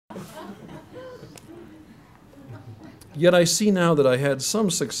Yet I see now that I had some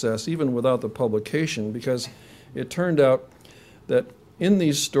success even without the publication, because it turned out that in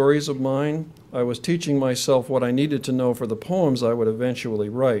these stories of mine, I was teaching myself what I needed to know for the poems I would eventually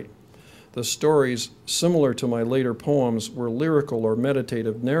write. The stories, similar to my later poems, were lyrical or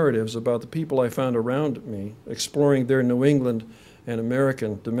meditative narratives about the people I found around me, exploring their New England and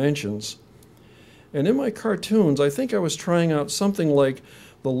American dimensions. And in my cartoons, I think I was trying out something like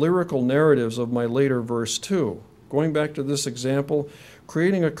the lyrical narratives of my later verse too. Going back to this example,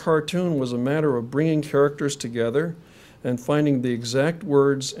 creating a cartoon was a matter of bringing characters together and finding the exact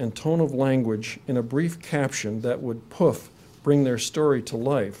words and tone of language in a brief caption that would, poof, bring their story to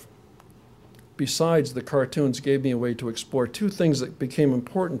life. Besides, the cartoons gave me a way to explore two things that became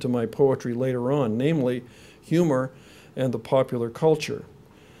important to my poetry later on, namely humor and the popular culture.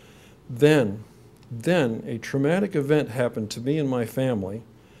 Then a traumatic event happened to me and my family,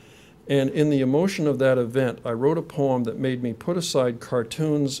 and in the emotion of that event, I wrote a poem that made me put aside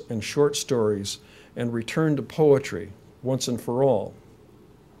cartoons and short stories and return to poetry once and for all.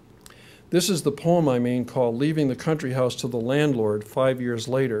 This is the poem I mean called Leaving the Country House to the Landlord 5 years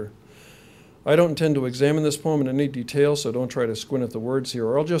later. I don't intend to examine this poem in any detail, so don't try to squint at the words here.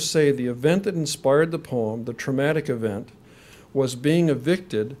 Or I'll just say the event that inspired the poem, the traumatic event, was being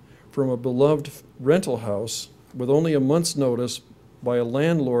evicted from a beloved rental house with only a month's notice by a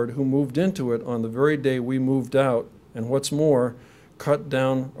landlord who moved into it on the very day we moved out, and what's more, cut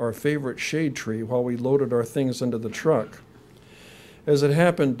down our favorite shade tree while we loaded our things into the truck. As it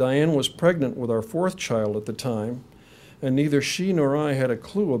happened, Diane was pregnant with our fourth child at the time, and neither she nor I had a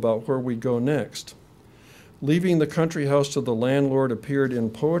clue about where we'd go next. Leaving the Country House to the Landlord appeared in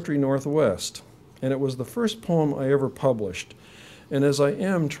Poetry Northwest, and it was the first poem I ever published. And as I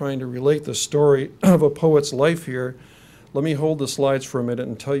am trying to relate the story of a poet's life here, let me hold the slides for a minute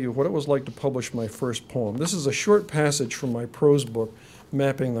and tell you what it was like to publish my first poem. This is a short passage from my prose book,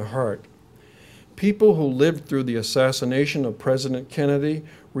 Mapping the Heart. People who lived through the assassination of President Kennedy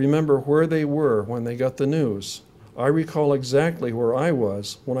remember where they were when they got the news. I recall exactly where I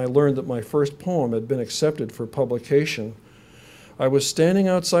was when I learned that my first poem had been accepted for publication. I was standing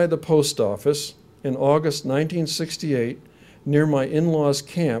outside the post office in August 1968 near my in-laws'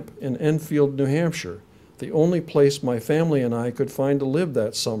 camp in Enfield, New Hampshire, the only place my family and I could find to live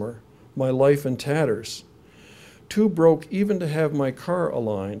that summer, my life in tatters. Too broke even to have my car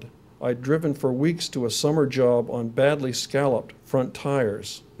aligned, I'd driven for weeks to a summer job on badly scalloped front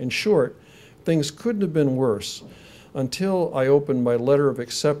tires. In short, things couldn't have been worse until I opened my letter of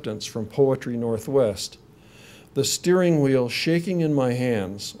acceptance from Poetry Northwest. The steering wheel shaking in my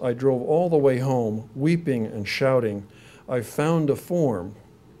hands, I drove all the way home, weeping and shouting, "I found a form."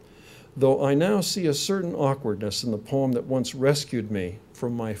 Though I now see a certain awkwardness in the poem that once rescued me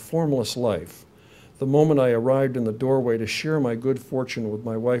from my formless life, the moment I arrived in the doorway to share my good fortune with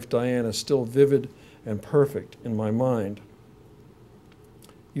my wife Diane is still vivid and perfect in my mind.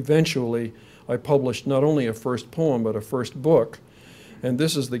 Eventually, I published not only a first poem, but a first book, and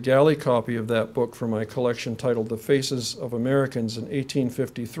this is the galley copy of that book from my collection titled The Faces of Americans in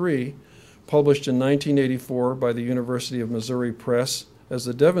 1853, published in 1984 by the University of Missouri Press as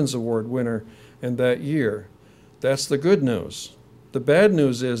the Devens Award winner in that year. That's the good news. The bad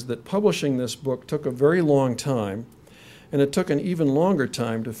news is that publishing this book took a very long time, and it took an even longer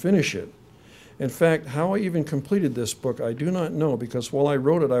time to finish it. In fact, how I even completed this book, I do not know, because while I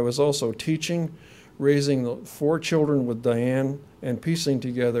wrote it, I was also teaching, raising the 4 children with Diane, and piecing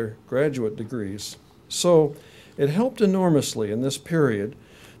together graduate degrees. So it helped enormously in this period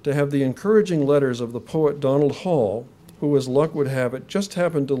to have the encouraging letters of the poet Donald Hall, who, as luck would have it, just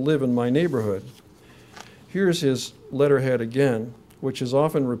happened to live in my neighborhood. Here's his letterhead again, which is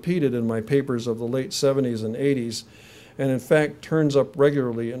often repeated in my papers of the late 70s and 80s, and in fact turns up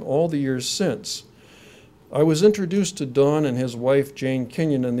regularly in all the years since. I was introduced to Don and his wife Jane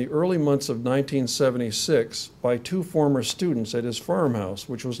Kenyon in the early months of 1976 by 2 former students at his farmhouse,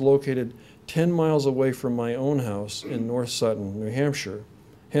 which was located 10 miles away from my own house in North Sutton, New Hampshire,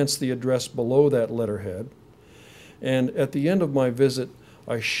 hence the address below that letterhead. And at the end of my visit,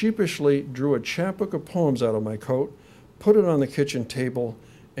 I sheepishly drew a chapbook of poems out of my coat, put it on the kitchen table,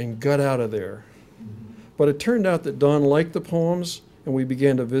 and got out of there. But it turned out that Don liked the poems, and we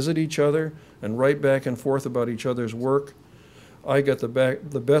began to visit each other and write back and forth about each other's work. I got the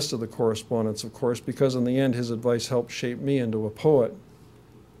best of the correspondence, of course, because in the end his advice helped shape me into a poet.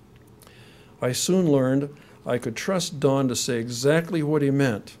 I soon learned I could trust Don to say exactly what he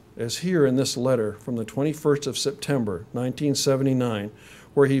meant, as here in this letter from the 21st of September, 1979,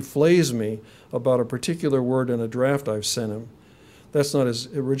 where he flays me about a particular word in a draft I've sent him. That's not his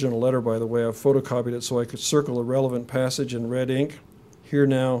original letter, by the way. I've photocopied it so I could circle a relevant passage in red ink. Here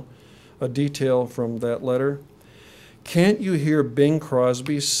now, a detail from that letter. Can't you hear Bing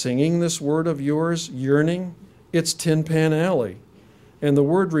Crosby singing this word of yours, yearning? It's Tin Pan Alley. And the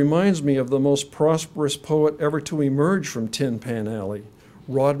word reminds me of the most prosperous poet ever to emerge from Tin Pan Alley,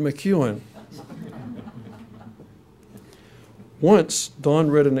 Rod McEwen. Once,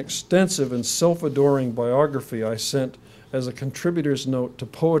 Don read an extensive and self-adoring biography I sent as a contributor's note to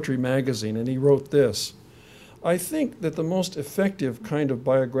Poetry magazine, and he wrote this: I think that the most effective kind of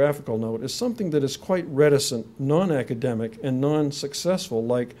biographical note is something that is quite reticent, non-academic, and non-successful,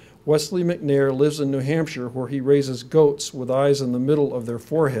 like Wesley McNair lives in New Hampshire where he raises goats with eyes in the middle of their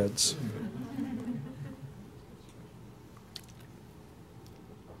foreheads.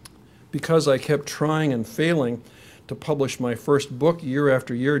 Because I kept trying and failing to publish my first book year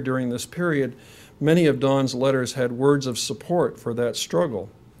after year during this period, many of Don's letters had words of support for that struggle.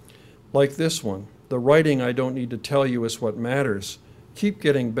 Like this one: the writing, I don't need to tell you, is what matters. Keep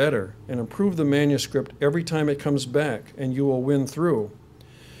getting better and improve the manuscript every time it comes back, and you will win through.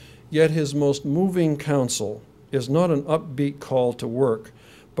 Yet his most moving counsel is not an upbeat call to work,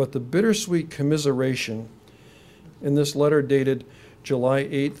 but the bittersweet commiseration in this letter dated July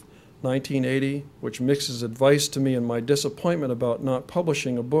 8th, 1980, which mixes advice to me and my disappointment about not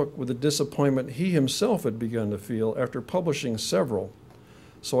publishing a book with the disappointment he himself had begun to feel after publishing several.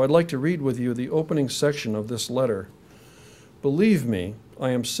 So I'd like to read with you the opening section of this letter. Believe me, I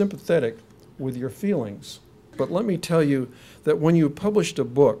am sympathetic with your feelings, but let me tell you that when you published a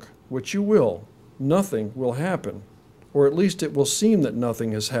book, which you will, nothing will happen, or at least it will seem that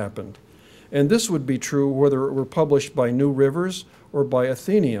nothing has happened. And this would be true whether it were published by New Rivers or by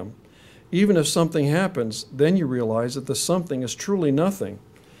Athenaeum. Even if something happens, then you realize that the something is truly nothing.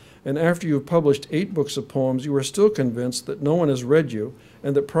 And after you've published 8 books of poems, you are still convinced that no one has read you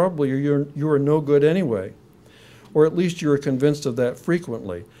and that probably you are no good anyway. Or at least you are convinced of that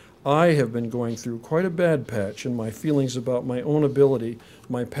frequently. I have been going through quite a bad patch in my feelings about my own ability,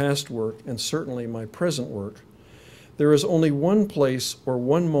 my past work, and certainly my present work. There is only one place or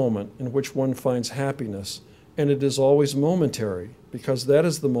one moment in which one finds happiness, and it is always momentary, because that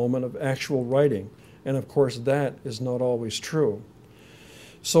is the moment of actual writing, and of course that is not always true.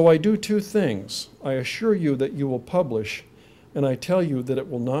 So I do 2 things. I assure you that you will publish, and I tell you that it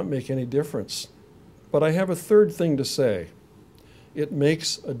will not make any difference. But I have a 3rd thing to say. It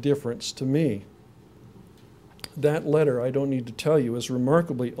makes a difference to me. That letter, I don't need to tell you, is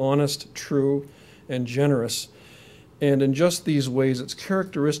remarkably honest, true, and generous. And in just these ways, it's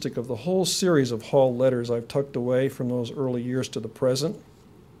characteristic of the whole series of Hall letters I've tucked away from those early years to the present.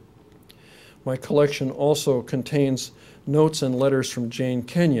 My collection also contains notes and letters from Jane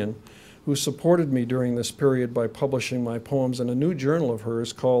Kenyon, who supported me during this period by publishing my poems in a new journal of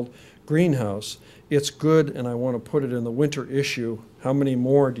hers called Greenhouse. It's good, and I want to put it in the winter issue. How many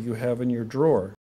more do you have in your drawer?